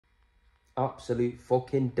Absolute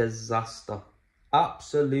fucking disaster.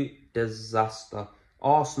 Absolute disaster.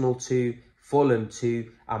 Arsenal 2, Fulham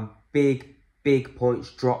 2, and big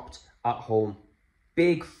points dropped at home.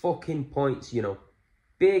 Big fucking points, you know.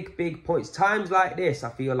 Big points. Times like this, I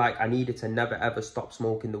feel like I needed to never ever stop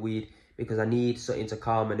smoking the weed because I need something to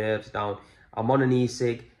calm my nerves down. I'm on an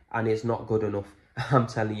e-cig and it's not good enough. I'm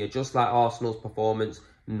telling you, just like Arsenal's performance,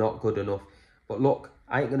 not good enough. But look,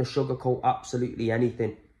 I ain't going to sugarcoat absolutely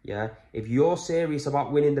anything. Yeah, if you're serious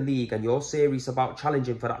about winning the league and you're serious about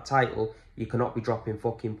challenging for that title, you cannot be dropping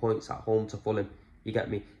fucking points at home to Fulham. You get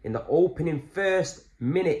me? In the opening first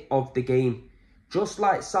minute of the game, just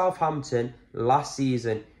like Southampton last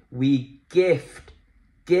season, we gift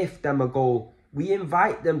them a goal. We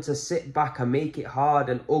invite them to sit back and make it hard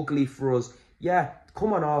and ugly for us. Yeah,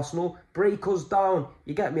 come on Arsenal, break us down.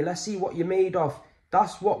 You get me? Let's see what you're made of.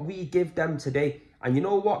 That's what we give them today. And you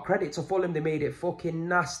know what? Credit to Fulham, they made it fucking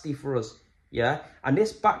nasty for us. Yeah? And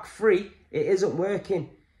this back three, it isn't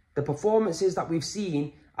working. The performances that we've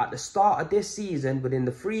seen at the start of this season, within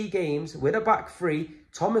the 3 games, with a back three,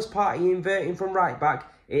 Thomas Partey inverting from right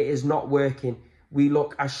back, it is not working. We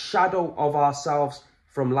look a shadow of ourselves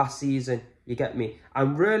from last season. You get me?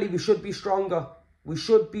 And really, we should be stronger. We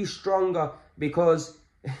should be stronger because,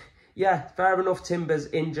 yeah, fair enough, Timber's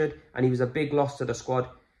injured and he was a big loss to the squad.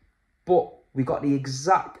 But we got the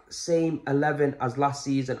exact same 11 as last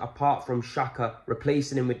season, apart from Xhaka,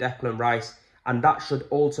 replacing him with Declan Rice. And that should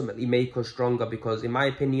ultimately make us stronger because, in my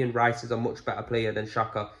opinion, Rice is a much better player than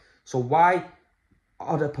Xhaka. So why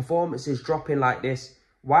are the performances dropping like this?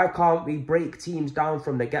 Why can't we break teams down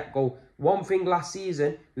from the get-go? One thing last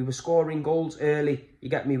season, we were scoring goals early. You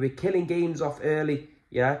get me? We're killing games off early.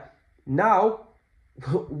 Yeah. Now,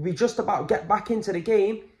 we just about get back into the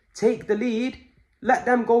game, take the lead, let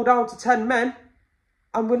them go down to 10 men,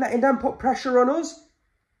 and we're letting them put pressure on us.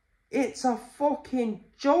 It's a fucking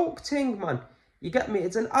joke thing, man. You get me?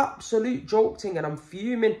 It's an absolute joke thing, and I'm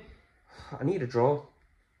fuming. I need a draw.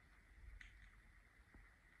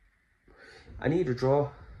 I need a draw.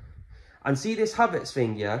 And see this Havertz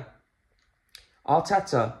thing, yeah?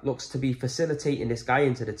 Arteta looks to be facilitating this guy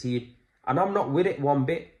into the team. And I'm not with it one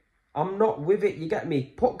bit. I'm not with it, you get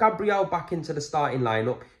me? Put Gabriel back into the starting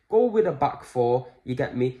lineup. Go with a back 4, you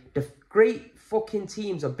get me? The great fucking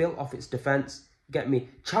teams are built off its defence, you get me?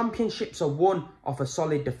 Championships are won off a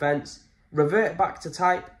solid defence. Revert back to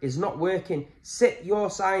type is not working. Sit your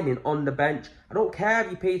signing on the bench. I don't care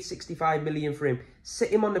if you paid 65 million for him. Sit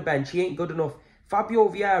him on the bench. He ain't good enough. Fabio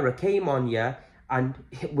Vieira came on, yeah, and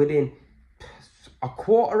within a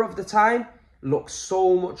quarter of the time, looked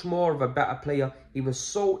so much more of a better player. He was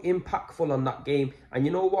so impactful on that game. And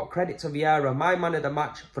you know what? Credit to Vieira, my man of the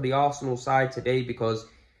match for the Arsenal side today, because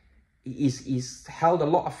he's held a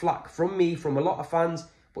lot of flack from me, from a lot of fans.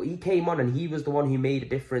 But he came on and he was the one who made a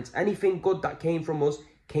difference. Anything good that came from us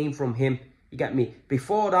came from him. You get me?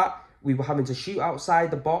 Before that, we were having to shoot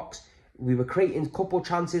outside the box. We were creating a couple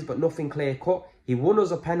chances, but nothing clear cut. He won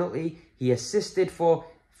us a penalty. He assisted for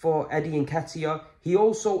Eddie Nketiah. He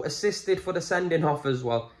also assisted for the sending off as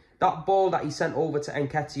well. That ball that he sent over to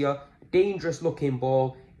Nketiah, dangerous looking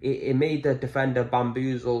ball. It made the defender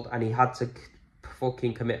bamboozled and he had to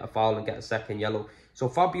fucking commit a foul and get a second yellow. So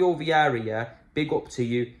Fabio Vieira, yeah, big up to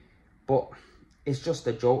you. But it's just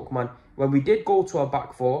a joke, man. When we did go to a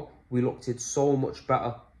back 4, we looked it so much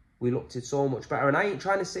better. We looked it so much better. And I ain't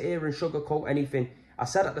trying to sit here and sugarcoat anything. I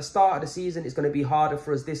said at the start of the season, it's going to be harder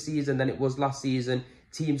for us this season than it was last season.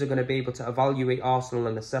 Teams are going to be able to evaluate Arsenal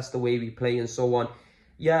and assess the way we play and so on.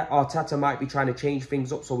 Yeah, Arteta might be trying to change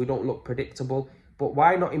things up so we don't look predictable. But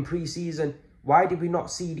why not in pre-season? Why did we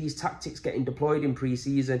not see these tactics getting deployed in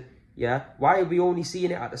pre-season? Yeah, why are we only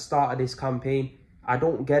seeing it at the start of this campaign? I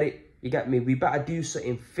don't get it. You get me? We better do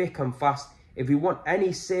something thick and fast. If we want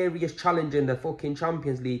any serious challenge in the fucking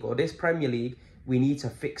Champions League or this Premier League, we need to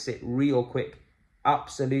fix it real quick.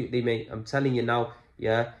 Absolutely, mate. I'm telling you now,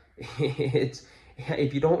 yeah.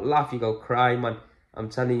 If you don't laugh, you go cry, man. I'm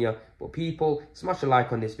telling you. But people, smash a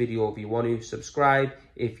like on this video if you want to. Subscribe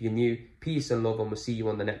if you're new. Peace and love, and we'll see you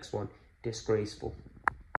on the next one. Disgraceful.